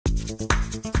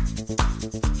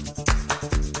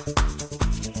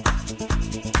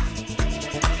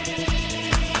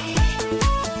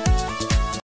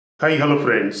High hello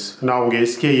friends, நான் உங்கள்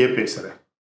SKA பேசுகிறேன்.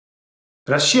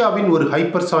 ரஷ்யாவின் ஒரு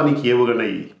ஹைப்பர்சானிக் ஏவுகணை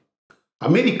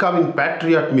அமெரிக்காவின்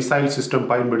பேட்ரியாட் மிசைல் சிஸ்டம்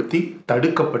பயன்படுத்தி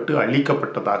தடுக்கப்பட்டு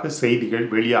அழிக்கப்பட்டதாக செய்திகள்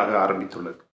வெளியாக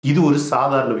ஆரம்பித்துள்ளது. இது ஒரு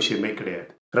சாதாரண விஷயமே கிடையாது.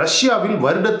 ரஷ்யாவில்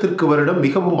வருடத்திற்கு வருடம்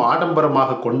மிகவும்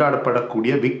ஆடம்பரமாக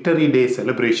கொண்டாடப்படக்கூடிய விக்டரி டே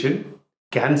செலிப்ரேஷன்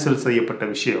கேன்சல் செய்யப்பட்ட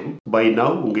விஷயம் பை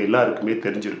நவ் உங்க எல்லாருக்குமே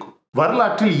தெரிஞ்சிருக்கும்.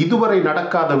 வரலாற்றில் இதுவரை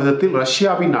நடக்காத விதத்தில்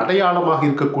ரஷ்யாவின் அடையாளமாக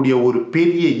இருக்கக்கூடிய ஒரு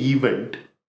பெரிய ஈவெண்ட்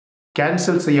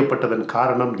கேன்சல் செய்யப்பட்டதன்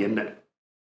காரணம் என்ன?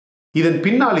 இதன்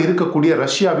பின்னால் இருக்கக்கூடிய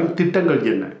ரஷ்யாவின் திட்டங்கள்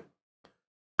என்ன?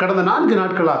 கடந்த 4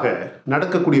 நாட்களாக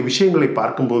நடக்கக்கூடிய விஷயங்களை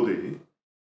பார்க்கும்போது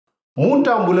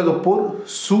 3ஆம் உலகப் போர்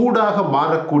சூடாக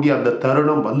மாறக்கூடிய அந்த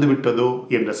தருணம் வந்துவிட்டதோ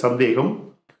என்ற சந்தேகம்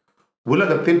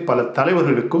உலகத்தில் பல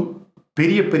தலைவர்களுக்கும்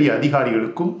பெரிய பெரிய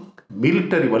அதிகாரிகளுக்கும்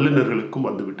மிலிட்டரி வல்லுநர்களுக்கும்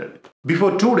வந்துவிட்டது.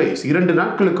 பிஃபோர் 2 days 2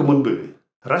 நாட்களுக்கு முன்பு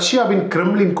ரஷ்யாவின்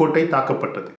கிரெம்லின் கோட்டை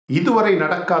தாக்கப்பட்டது. இதுவரை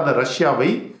நடக்காத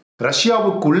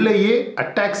ரஷ்யாவுக்குள்ளேயே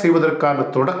அட்டாக் செய்வதற்கான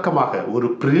தொடக்கமாக ஒரு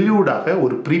ப்ரிலியூடாக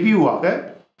ஒரு ப்ரிவியூவாக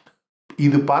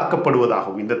இது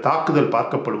பார்க்கப்படுவதாகவும் இந்த தாக்குதல்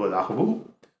பார்க்கப்படுவதாகவும்,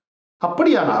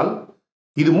 அப்படியானால்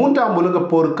இது 3ஆம் உலகப்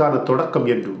போருக்கான தொடக்கம்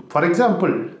என்றும், ஃபார்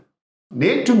எக்ஸாம்பிள்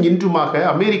நேற்றும் இன்றுமாக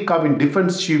அமெரிக்காவின்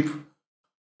defence chief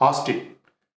Austin,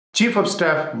 chief of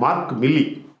staff mark milli,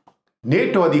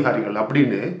 NATO அதிகாரிகள்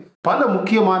அப்படின்னு பல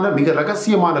முக்கியமான மிக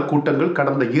ரகசியமான கூட்டங்கள்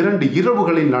கடந்த 2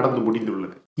 இரவுகளில் நடந்து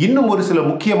முடிந்துள்ளது. இன்னும் ஒரு சில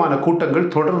முக்கியமான கூட்டங்கள்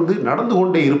தொடர்ந்து நடந்து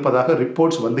கொண்டே இருப்பதாக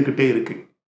ரிப்போர்ட்ஸ் வந்துகிட்டே இருக்கு.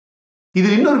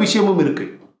 இதில் இன்னொரு விஷயமும் இருக்கு.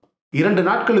 2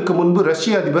 நாட்களுக்கு முன்பு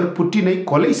ரஷ்ய அதிபர் புட்டினை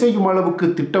கொலை செய்யும் அளவுக்கு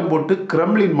திட்டம் போட்டு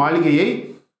கிரெம்லின் மாளிகையை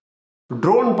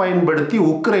ட்ரோன் பயன்படுத்தி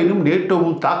உக்ரைனும்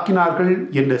நேட்டோவும் தாக்கினார்கள்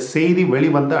என்ற செய்தி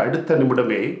வெளிவந்த அடுத்த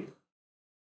நிமிடமே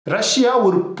ரஷ்யா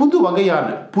ஒரு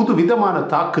புது விதமான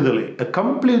தாக்குதலை,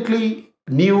 completely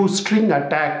new string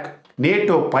attack,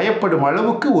 NATO பயப்படும்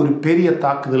அளவுக்கு ஒரு பெரிய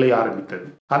தாக்குதலை ஆரம்பித்தது.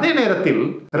 அதே நேரத்தில்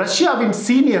ரஷ்யாவின்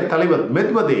சீனியர் தலைவர்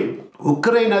மெத்வதேவ்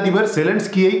உக்ரைன் அதிபர்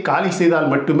செலன்ஸ்கியை காலி செய்தால்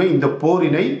மட்டுமே இந்த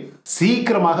போரினை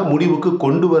சீக்கிரமாக முடிவுக்கு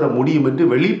கொண்டு வர முடியும் என்று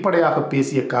வெளிப்படையாக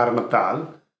பேசிய காரணத்தால்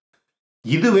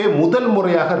இதுவே முதல்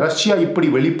முறையாக ரஷ்யா இப்படி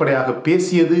வெளிப்படையாக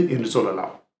பேசியது என்று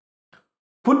சொல்லலாம்.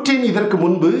 புட்டின் இதற்கு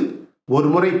முன்பு ஒரு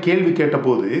முறை கேள்வி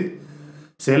கேட்டபோது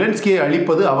செலன்ஸ்கியை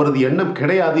அழிப்பது அவரது எண்ணம்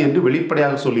கிடையாது என்று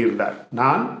வெளிப்படையாக சொல்லியிருந்தார்.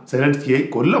 நான் செலன்ஸ்கியை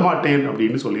கொல்ல மாட்டேன்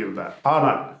அப்படின்னு சொல்லியிருந்தார்.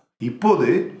 ஆனால் இப்போது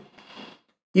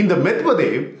இந்த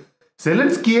மெத்வதேவ்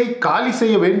செலன்ஸ்கியை காலி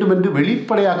செய்ய வேண்டும் என்று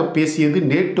வெளிப்படையாக பேசியது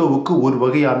நேட்டோவுக்கு ஒரு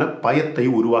வகையான பயத்தை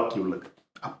உருவாக்கியுள்ளது.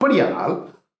 அப்படியானால்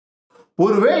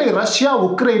ஒருவேளை ரஷ்யா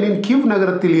உக்ரைனின் கிவ்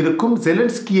நகரத்தில் இருக்கும்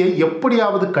செலன்ஸ்கியை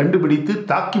எப்படியாவது கண்டுபிடித்து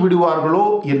தாக்கிவிடுவார்களோ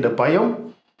என்ற பயம்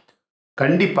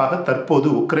கண்டிப்பாக தற்போது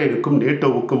உக்ரைனுக்கும்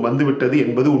நேட்டோவுக்கும் வந்துவிட்டது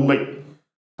என்பது உண்மை.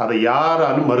 அதை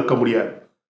யாராலும் மறுக்க முடியாது.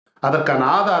 அதற்கான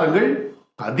ஆதாரங்கள்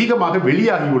அதிகமாக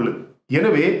வெளியாகியுள்ளது.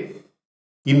 எனவே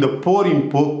இந்த போரின்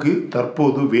போக்கு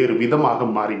தற்போது வேறு விதமாக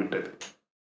மாறிவிட்டது.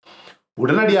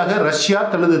 உடனடியாக ரஷ்யா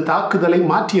தனது தாக்குதலை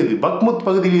மாற்றியது. பக்முத்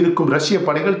பகுதியில் இருக்கும் ரஷ்ய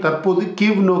படைகள் தற்போது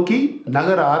கீவ் நோக்கி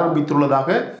நகர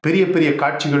ஆரம்பித்துள்ளதாக பெரிய பெரிய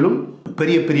காட்சிகளும்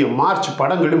பெரிய பெரிய மார்ச்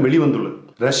படங்களும் வெளிவந்துள்ளது.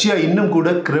 ரஷ்யா இன்னும் கூட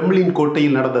கிரெம்லின்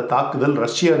கோட்டையில் நடந்த தாக்குதல்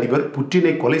ரஷ்ய அதிபர்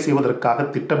புட்டினை கொலை செய்வதற்காக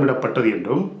திட்டமிடப்பட்டது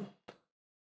என்றும்,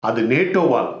 அது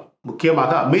நேட்டோவால்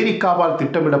முக்கியமாக அமெரிக்காவால்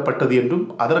திட்டமிடப்பட்டது என்றும்,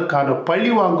 அதற்கான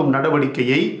பழி வாங்கும்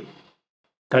நடவடிக்கையை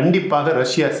கண்டிப்பாக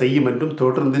ரஷ்யா செய்யும் என்றும்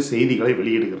தொடர்ந்து செய்திகளை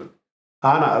வெளியிடுகிறது.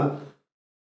 ஆனால்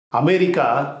அமெரிக்கா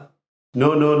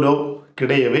நோ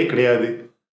கிடையவே கிடையாது,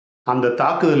 அந்த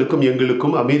தாக்குதலுக்கும்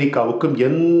எங்களுக்கும் அமெரிக்காவுக்கும்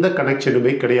எந்த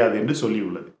கனெக்ஷனுமே கிடையாது என்று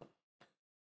சொல்லியுள்ளது.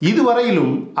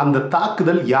 இதுவரையிலும் அந்த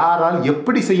தாக்குதல் யாரால்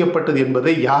எப்படி செய்யப்பட்டது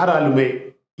என்பதை யாராலுமே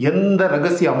எந்த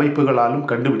ரகசிய அமைப்புகளாலும்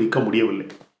கண்டுபிடிக்க முடியவில்லை.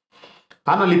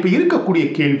 ஆனால் இப்ப இருக்கக்கூடிய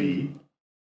கேள்வி,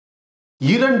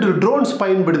 2 ட்ரோன்ஸ்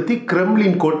பயன்படுத்தி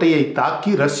கிரெம்லின் கோட்டையை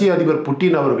தாக்கி ரஷ்ய அதிபர்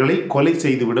புட்டின் அவர்களை கொலை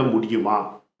செய்துவிட முடியுமா?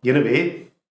 எனவே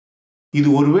இது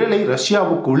ஒருவேளை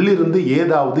ரஷ்யாவுக்கு உள்ளிருந்து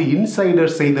ஏதாவது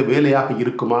இன்சைடர் செய்த வேலையாக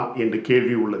இருக்குமா என்ற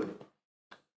கேள்வி உள்ளது.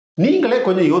 நீங்களே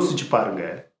கொஞ்சம் யோசிச்சு பாருங்க.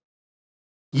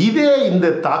 இதே இந்த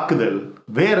தாக்குதல்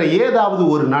வேற ஏதாவது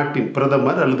ஒரு நாட்டின்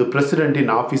பிரதமர் அல்லது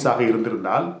பிரசிடென்டின் ஆபீஸாக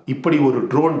இருந்திருந்தால், இப்படி ஒரு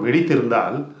ட்ரோன்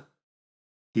வெடித்திருந்தால்,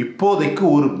 இப்போதைக்கு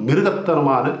ஒரு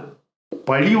மிருகத்தனமான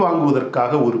பழி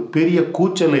வாங்குவதற்காக ஒரு பெரிய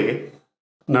கூச்சலே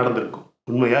நடந்திருக்கும்.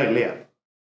 உண்மையா இல்லையா?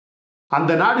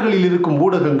 அந்த நாடுகளில் இருக்கும்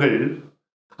ஊடகங்கள்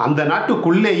அந்த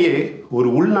நாட்டுக்குள்ளேயே ஒரு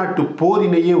உள்நாட்டு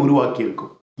போரினையே உருவாக்கி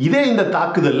இருக்கும். இதே இந்த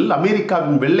தாக்குதல்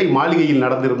அமெரிக்காவின் வெள்ளை மாளிகையில்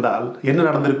நடந்திருந்தால் என்ன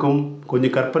நடந்திருக்கும்?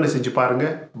 கொஞ்சம் கற்பனை செஞ்சு பாருங்க.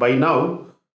 பை நவ்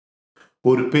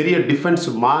ஒரு பெரிய டிஃபென்ஸ்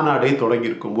மாநாடே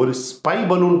தொடங்கியிருக்கும். ஒரு ஸ்பை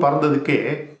பலூன் பறந்ததுக்கே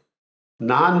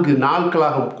 4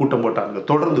 நாட்களாக கூட்டம் போட்டாங்க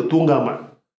தொடர்ந்து தூங்காம.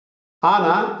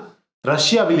 ஆனா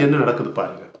ரஷ்யாவில் என்ன நடக்குது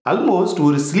பாருங்க. ஆல்மோஸ்ட்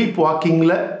ஒரு ஸ்லீப்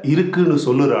வாக்கிங்ல இருக்குன்னு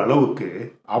சொல்லுற அளவுக்கு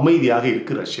அமைதியாக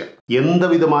இருக்கு ரஷ்யா. எந்த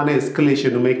விதமான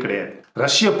எஸ்கலேஷனுமே கிடையாது.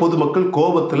 ரஷ்ய பொதுமக்கள்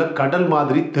கோபத்துல கடல்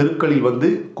மாதிரி தெருக்களில் வந்து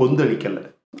கொந்தளிக்கல,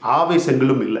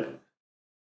 ஆவேசங்களும் இல்லை.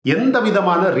 எந்த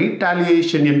விதமான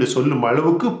ரீடாலியேஷன் என்று சொல்லும்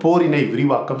அளவுக்கு போரினை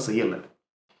விரிவாக்கம் செய்யல.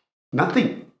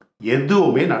 நத்திங்,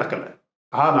 எதுவுமே நடக்கல.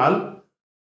 ஆனால்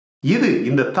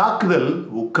இந்த தாக்குதல்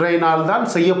உக்ரைனால் தான்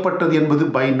செய்யப்பட்டது என்பது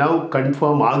பை நவ்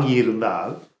கன்ஃபார்ம்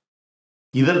ஆகியிருந்தால்,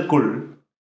 இதற்குள்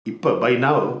இப்ப பை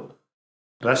நவ்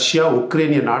ரஷ்யா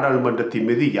உக்ரைனிய நாடாளுமன்றத்தின்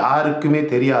மீது யாருக்குமே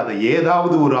தெரியாத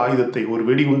ஏதாவது ஒரு ஆயுதத்தை, ஒரு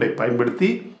வெடிகுண்டை பயன்படுத்தி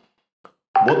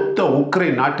மொத்த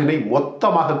உக்ரைன் நாட்டினை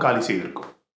மொத்தமாக காலி செய்திருக்கும்.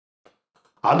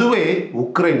 அதுவே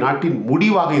உக்ரைன் நாட்டின்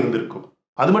முடிவாக இருந்திருக்கும்.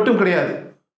 அது மட்டும் கிடையாது,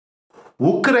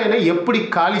 உக்ரைனை எப்படி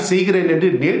காலி செய்கிறேன் என்று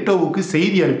நேட்டோவுக்கு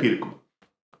செய்தி அனுப்பியிருக்கும்.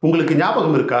 உங்களுக்கு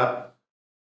ஞாபகம் இருக்கா?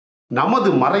 நமது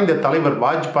மறைந்த தலைவர்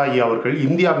வாஜ்பாய் அவர்கள்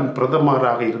இந்தியாவின்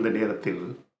பிரதமராக இருந்த நேரத்தில்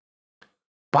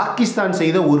பாகிஸ்தான்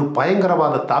செய்த ஒரு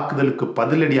பயங்கரவாத தாக்குதலுக்கு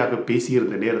பதிலடியாக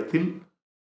பேசியிருந்த நேரத்தில்,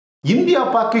 இந்தியா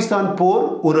பாகிஸ்தான் போர்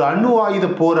ஒரு அணு ஆயுத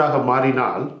போராக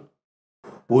மாறினால்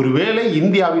ஒருவேளை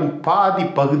இந்தியாவின் பாதி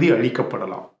பகுதி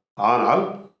அழிக்கப்படலாம், ஆனால்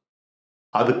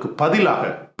அதுக்கு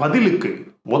பதிலுக்கு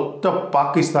மொத்த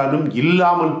பாகிஸ்தானும்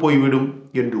இல்லாமல் போய்விடும்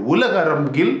என்று உலக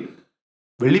அரங்கில்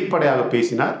வெளிப்படையாக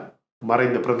பேசினார்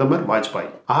மறைந்த பிரதமர் வாஜ்பாய்.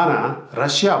 ஆனா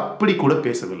ரஷ்யா அப்படி கூட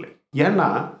பேசவில்லை. ஏன்னா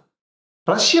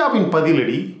ரஷ்யாவின்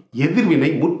பதிலடி, எதிர்வினை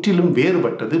முற்றிலும்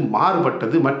வேறுபட்டது,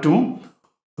 மாறுபட்டது மற்றும்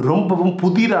ரொம்பவும்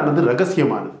புதிரானது,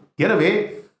 ரகசியமானது. எனவே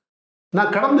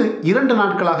நான் கடந்த 2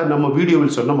 நாட்களாக நம்ம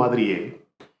வீடியோவில் சொன்ன மாதிரியே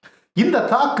இந்த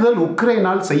தாக்குதல்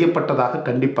உக்ரைனால் செய்யப்பட்டதாக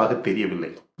கண்டிப்பாக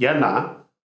தெரியவில்லை. ஏன்னா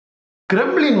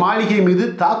கிரெம்லின் மாளிகை மீது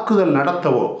தாக்குதல்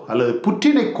நடத்தவோ அல்லது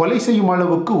புட்டினை கொலை செய்யும்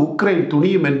அளவுக்கு உக்ரைன்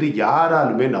துணியும் என்று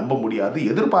யாராலுமே நம்ப முடியாது,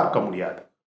 எதிர்பார்க்க முடியாது.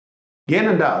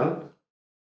 ஏனென்றால்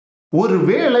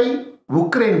ஒருவேளை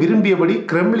உக்ரைன் விரும்பியபடி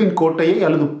கிரெம்லின் கோட்டையை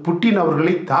அல்லது புட்டின்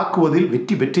அவர்களை தாக்குவதில்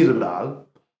வெற்றி பெற்றிருந்தால்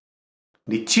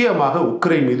நிச்சயமாக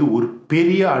உக்ரைன் மீது ஒரு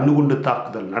பெரிய அணுகுண்டு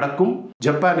தாக்குதல் நடக்கும்.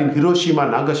 ஜப்பானின் ஹிரோஷிமா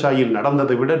நாகசாயில்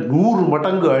நடந்ததை விட 100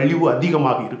 மடங்கு அழிவு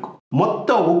அதிகமாக இருக்கும்.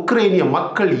 மொத்த உக்ரைனிய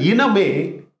மக்கள் இனமே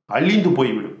அழிந்து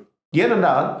போய்விடும்.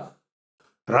 ஏனென்றால்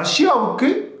ரஷ்யாவுக்கு,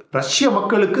 ரஷ்ய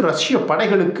மக்களுக்கு, ரஷ்ய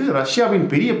படைகளுக்கு, ரஷ்யாவின்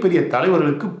பெரிய பெரிய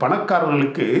தலைவர்களுக்கு,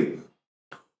 பணக்காரர்களுக்கு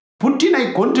புட்டினை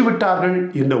கொன்றுவிட்டார்கள்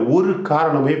என்ற ஒரு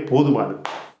காரணமே போதுமானது.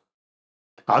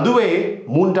 அதுவே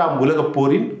 3ஆம் உலகப்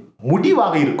போரின்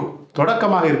முடிவாக இருக்கும்.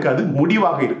 தொடக்கமாக இருக்காது,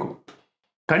 முடிவாக இருக்கும்.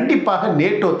 கண்டிப்பாக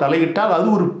நேட்டோ தலையிட்டால் அது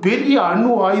ஒரு பெரிய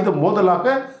அணு ஆயுத மோதலாக,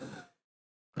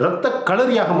 இரத்த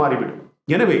களரியாக மாறிவிடும்.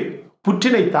 எனவே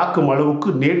புட்டினை தாக்கும் அளவுக்கு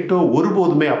நேட்டோ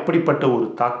ஒருபோதுமே அப்படிப்பட்ட ஒரு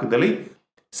தாக்குதலை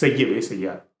செய்யவே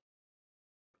செய்யாது.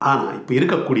 ஆனா இப்ப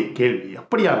இருக்கக்கூடிய கேள்வி,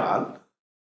 அப்படியானால்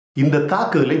இந்த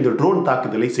தாக்குதலை, இந்த ட்ரோன்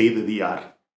தாக்குதலை செய்தது யார்?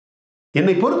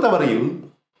 என்னை பொறுத்தவரையில்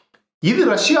இது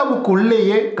ரஷ்யாவுக்கு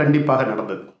உள்ளேயே கண்டிப்பாக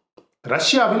நடந்தது.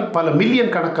 ரஷ்யாவில் பல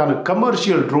மில்லியன் கணக்கான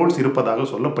கமர்ஷியல் ட்ரோன்ஸ் இருப்பதாக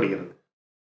சொல்லப்படுகிறது.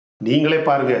 நீங்களே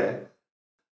பாருங்க,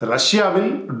 ரஷ்யாவில்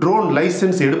ட்ரோன்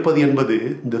லைசன்ஸ் எடுப்பது என்பது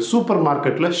இந்த சூப்பர்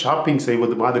மார்க்கெட்ல ஷாப்பிங்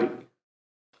செய்வது மாதிரி.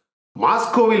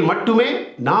 மாஸ்கோவில் மட்டுமே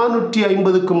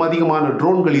 450க்கும் அதிகமான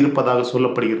ட்ரோன்கள் இருப்பதாக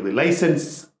சொல்லப்படுகிறது, லைசன்ஸ்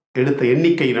எடுத்த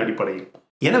எண்ணிக்கையின் அடிப்படையில்.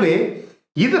 எனவே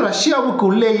இது ரஷ்யாவுக்கு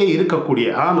உள்ளேயே இருக்கக்கூடிய,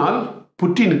 ஆனால்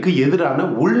புட்டினுக்கு எதிரான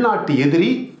உள்நாட்டு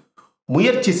எதிரி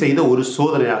முயற்சி செய்த ஒரு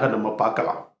சோதனையாக நம்ம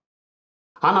பார்க்கலாம்.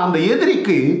 ஆனால் அந்த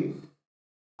எதிரிக்கு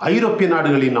ஐரோப்பிய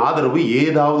நாடுகளின் ஆதரவு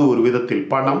ஏதாவது ஒரு விதத்தில்,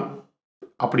 பணம்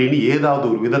அப்படின்னு ஏதாவது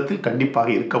ஒரு விதத்தில் கண்டிப்பாக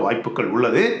இருக்க வாய்ப்புகள்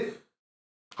உள்ளது.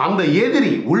 அந்த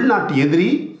எதிரி, உள்நாட்டு எதிரி,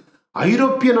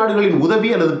 ஐரோப்பிய நாடுகளின் உதவி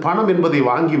அல்லது பணம் என்பதை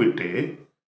வாங்கிவிட்டு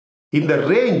இந்த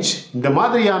ரேஞ்ச், இந்த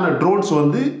மாதிரியான ட்ரோன்ஸ்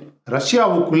வந்து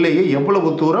ரஷ்யாவுக்குள்ளேயே எவ்வளவு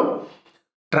தூரம்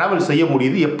டிராவல் செய்ய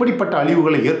முடியுது, எப்படிப்பட்ட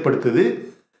அழிவுகளை ஏற்படுத்துது,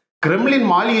 கிரெம்லின்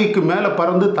மாளிகைக்கு மேலே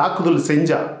பறந்து தாக்குதல்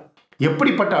செஞ்சா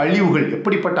எப்படிப்பட்ட அழிவுகள்,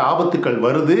 எப்படிப்பட்ட ஆபத்துக்கள்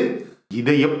வருது,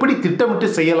 இதை எப்படி திட்டமிட்டு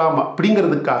செய்யலாம்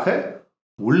அப்படிங்கிறதுக்காக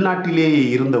உள்நாட்டிலேயே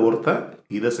இருந்த ஒருத்தன்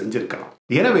இதை செஞ்சிருக்கலாம்.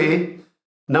 எனவே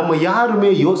நம்ம யாருமே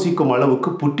யோசிக்கும் அளவுக்கு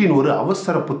புட்டின் ஒரு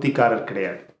அவசர புத்திக்காரர்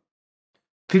கிடையாது.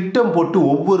 திட்டம் போட்டு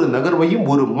ஒவ்வொரு நகர்வையும்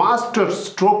ஒரு மாஸ்டர்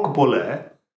ஸ்ட்ரோக் போல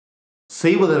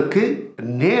செய்வதற்கு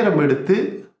நேரம் எடுத்து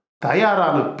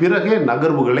தயாரான பிறகே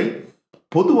நகர்வுகளை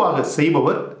பொதுவாக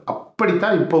செய்பவர்.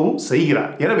 அப்படித்தான் இப்பவும்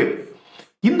செய்கிறார். எனவே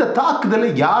இந்த தாக்குதலை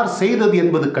யார் செய்தது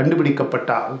என்பது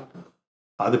கண்டுபிடிக்கப்பட்டால்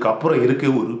அதுக்கப்புறம் இருக்க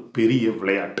ஒரு பெரிய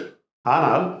விளையாட்டு.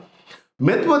 ஆனால்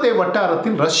மெத்வதேவ்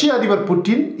வட்டாரத்தில் ரஷ்ய அதிபர்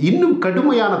புட்டின் இன்னும்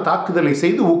கடுமையான தாக்குதலை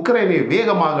செய்து உக்ரைனை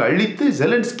வேகமாக அழித்து,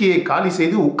 ஜெலன்ஸ்கியை காலி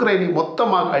செய்து உக்ரைனை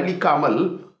மொத்தமாக அழிக்காமல்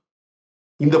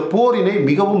இந்த போரினை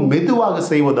மிகவும் மெதுவாக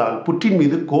செய்வதால் புட்டின்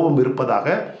மீது கோபம்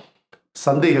இருப்பதாக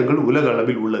சந்தேகங்கள் உலக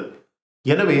அளவில் உள்ளது.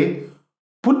 எனவே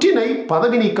புட்டினை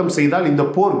பதவி நீக்கம் செய்தால் இந்த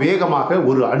போர் வேகமாக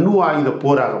ஒரு அணு ஆயுத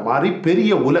போராக மாறி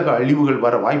பெரிய உலக அழிவுகள்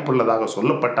வர வாய்ப்புள்ளதாக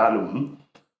சொல்லப்பட்டாலும்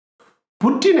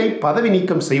புட்டினை பதவி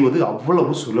நீக்கம் செய்வது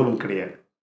அவ்வளவு சுலபம் கிடையாது.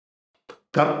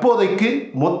 தற்போதைக்கு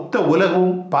மொத்த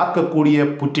உலகம் பார்க்கக்கூடிய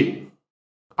புட்டின்,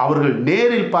 அவர்கள்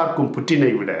நேரில் பார்க்கும்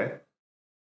புட்டினை விட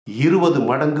 20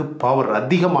 மடங்கு பவர்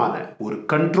அதிகமான ஒரு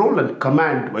கண்ட்ரோல் அண்ட்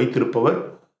கமாண்ட் வைத்திருப்பவர்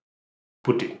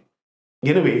புட்டின்.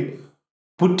 எனவே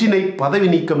புட்டினை பதவி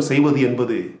நீக்கம் செய்வது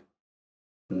என்பது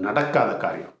நடக்காத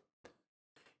காரியம்.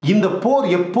 இந்த போர்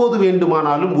எப்போது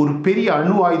வேண்டுமானாலும் ஒரு பெரிய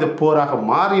அணு ஆயுத போராக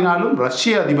மாறினாலும்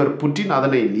ரஷ்ய அதிபர் புட்டின்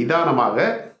அதனை நிதானமாக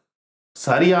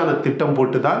சரியான திட்டம்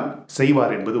போட்டுதான்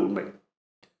செய்வார் என்பது உண்மை.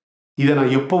 இதை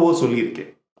நான் எப்பவோ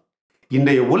சொல்லியிருக்கேன்.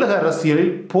 இன்றைய உலக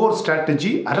அரசியலில் போர்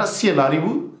ஸ்ட்ராட்டஜி, அரசியல்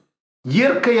அறிவு,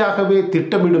 இயற்கையாகவே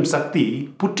திட்டமிடும் சக்தி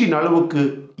புட்டின் அளவுக்கு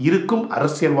இருக்கும்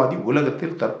அரசியல்வாதி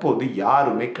உலகத்தில் தற்போது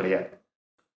யாருமே கிடையாது.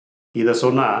 இதை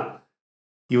சொன்னால்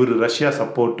இவர் ரஷ்யா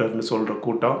சப்போர்ட்டர்னு சொல்கிற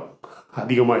கூட்டம்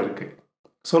அதிகமாக இருக்கு.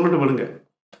 சொல்லிட்டு விடுங்க.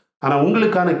 ஆனால்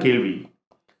உங்களுக்கான கேள்வி,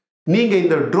 நீங்கள்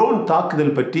இந்த ட்ரோன்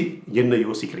தாக்குதல் பற்றி என்ன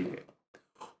யோசிக்கிறீங்க?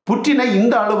 புட்டினை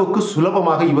இந்த அளவுக்கு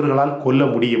சுலபமாக இவர்களால் கொல்ல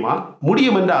முடியுமா?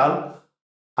 முடியும் என்றால்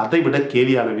அதை விட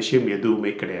கேலியான விஷயம்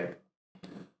எதுவுமே கிடையாது.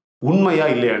 உண்மையா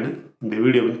இல்லையான்னு இந்த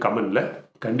வீடியோவின் கமெண்ட்ல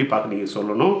கண்டிப்பாக நீங்கள்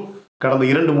சொல்லணும். கடந்த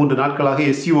 2-3 நாட்களாக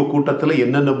SCO கூட்டத்தில்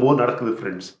என்னென்னமோ நடக்குது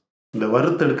ஃப்ரெண்ட்ஸ். இந்த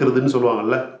வறுத்தெடுக்கிறதுன்னு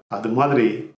சொல்லுவாங்கல்ல, அது மாதிரி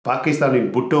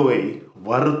பாகிஸ்தானின் புட்டோவை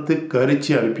வறுத்து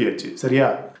கரிச்சு அனுப்பியாச்சு. சரியா?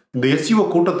 இந்த SCO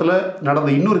கூட்டத்தில் நடந்த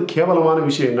இன்னொரு கேவலமான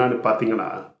விஷயம் என்னன்னு பார்த்தீங்கன்னா,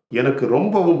 எனக்கு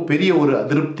ரொம்பவும் பெரிய ஒரு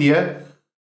அதிருப்தியை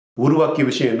உருவாக்கிய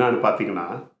விஷயம் என்னன்னு பார்த்தீங்கன்னா,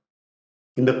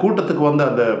 இந்த கூட்டத்துக்கு வந்த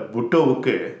அந்த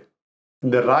புட்டோவுக்கு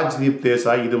இந்த ராஜ்தீப்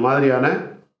தேசாய் இது மாதிரியான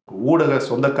ஊடக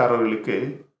சொந்தக்காரர்களுக்கு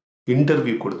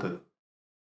இன்டர்வியூ கொடுத்தது.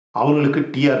 அவங்களுக்கு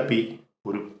டிஆர்பி,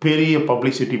 ஒரு பெரிய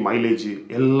பப்ளிசிட்டி, மைலேஜ்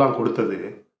எல்லாம் கொடுத்தது.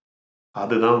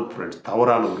 அதுதான் ஃப்ரெண்ட்ஸ்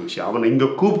தவறான ஒரு விஷயம். அவனை இங்கே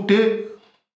கூப்பிட்டு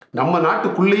நம்ம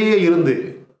நாட்டுக்குள்ளேயே இருந்து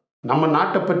நம்ம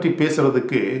நாட்டை பற்றி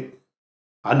பேசுறதுக்கு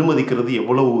அனுமதிக்கிறது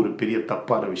எவ்வளவு ஒரு பெரிய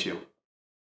தப்பான விஷயம்.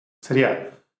 சரியா?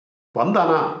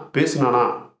 வந்தானா, பேசினானா,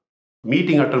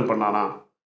 மீட்டிங் அட்டன் பண்ணானா,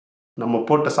 நம்ம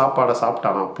போட்ட சாப்பாடை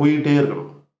சாப்பிட்டானா, போயிட்டே இருக்கணும்.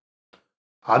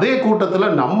 அதே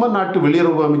கூட்டத்தில் நம்ம நாட்டு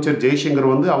வெளியுறவு அமைச்சர்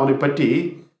ஜெய்சங்கர் வந்து அவனை பற்றி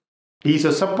he's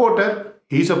a supporter,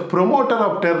 he's a promoter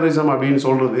of terrorism அப்படின்னு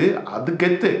சொல்றது அது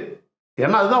கெத்து.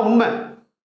 ஏன்னா அதுதான் உண்மை.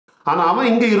 ஆனால் அவன்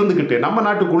இங்கே இருந்துக்கிட்டு, நம்ம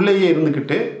நாட்டுக்குள்ளேயே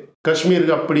இருந்துக்கிட்டு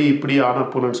காஷ்மீருக்கு அப்படி இப்படி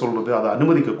ஆனப்புன்னு சொல்றது அதை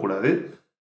அனுமதிக்கக்கூடாது.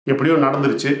 எப்படியோ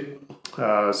நடந்துருச்சு.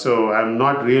 So I am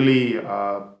not really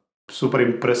super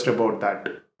impressed about that.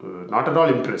 Not at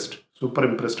all impressed. Super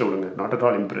impressed விடுங்க, not at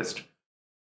all impressed.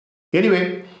 Anyway,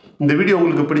 இந்த வீடியோ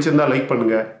உங்களுக்கு பிடிச்சிருந்தா லைக்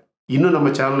பண்ணுங்க. இன்னும் நம்ம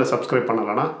சேனலை சப்ஸ்கிரைப்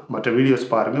பண்ணலன்னா மற்ற வீடியோஸ்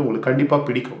பாருங்கள், உங்களுக்கு கண்டிப்பாக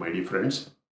பிடிக்கும் மை டியர் ஃப்ரெண்ட்ஸ்.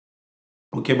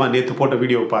 முக்கியமாக நேற்று போட்ட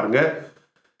வீடியோவை பாருங்கள்.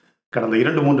 கடந்த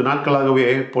 2-3 நாட்களாகவே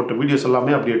போட்ட வீடியோஸ்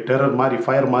எல்லாமே அப்படியே டெரர் மாதிரி,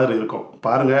 ஃபயர் மாதிரி இருக்கும்.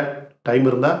 பாருங்கள், டைம்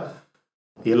இருந்தால்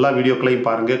எல்லா வீடியோக்களையும்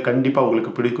பாருங்கள், கண்டிப்பாக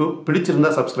உங்களுக்கு பிடிக்கும்.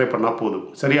 பிடிச்சிருந்தால் சப்ஸ்கிரைப் பண்ணால் போதும்.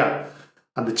 சரியா?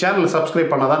 அந்த சேனலை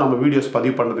சப்ஸ்கிரைப் பண்ணால் தான் நம்ம வீடியோஸ்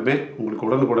பதிவு பண்ணதுமே உங்களுக்கு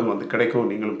உடனுக்குடன் வந்து கிடைக்கும்,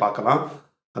 நீங்களும் பார்க்கலாம்.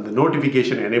 அந்த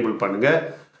நோட்டிஃபிகேஷன் எனேபிள் பண்ணுங்கள்.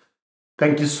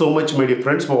 Thank you so much, my dear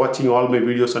friends, for watching all my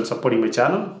videos and supporting my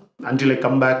channel. Until I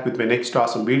come back with my next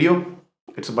awesome video,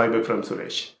 it's a bye-bye from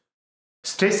Suresh.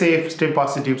 Stay safe, stay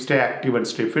positive, stay active and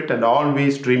stay fit and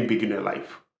always dream big in your life.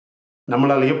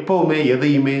 நம்மளால் எப்போவுமே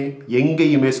எதையுமே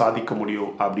எங்கேயுமே சாதிக்க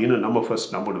முடியும் அப்படின்னு நம்ம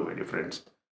first நம்பணும் my dear friends.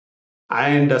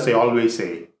 And as I always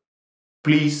say,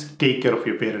 please take care of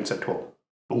your parents at home.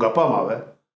 உங்கள் அப்பா அம்மாவை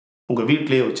உங்கள்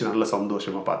வீட்டிலேயே வச்சு நல்ல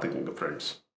சந்தோஷமாக பார்த்துக்குங்க ஃப்ரெண்ட்ஸ்.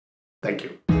 Thank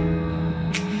you.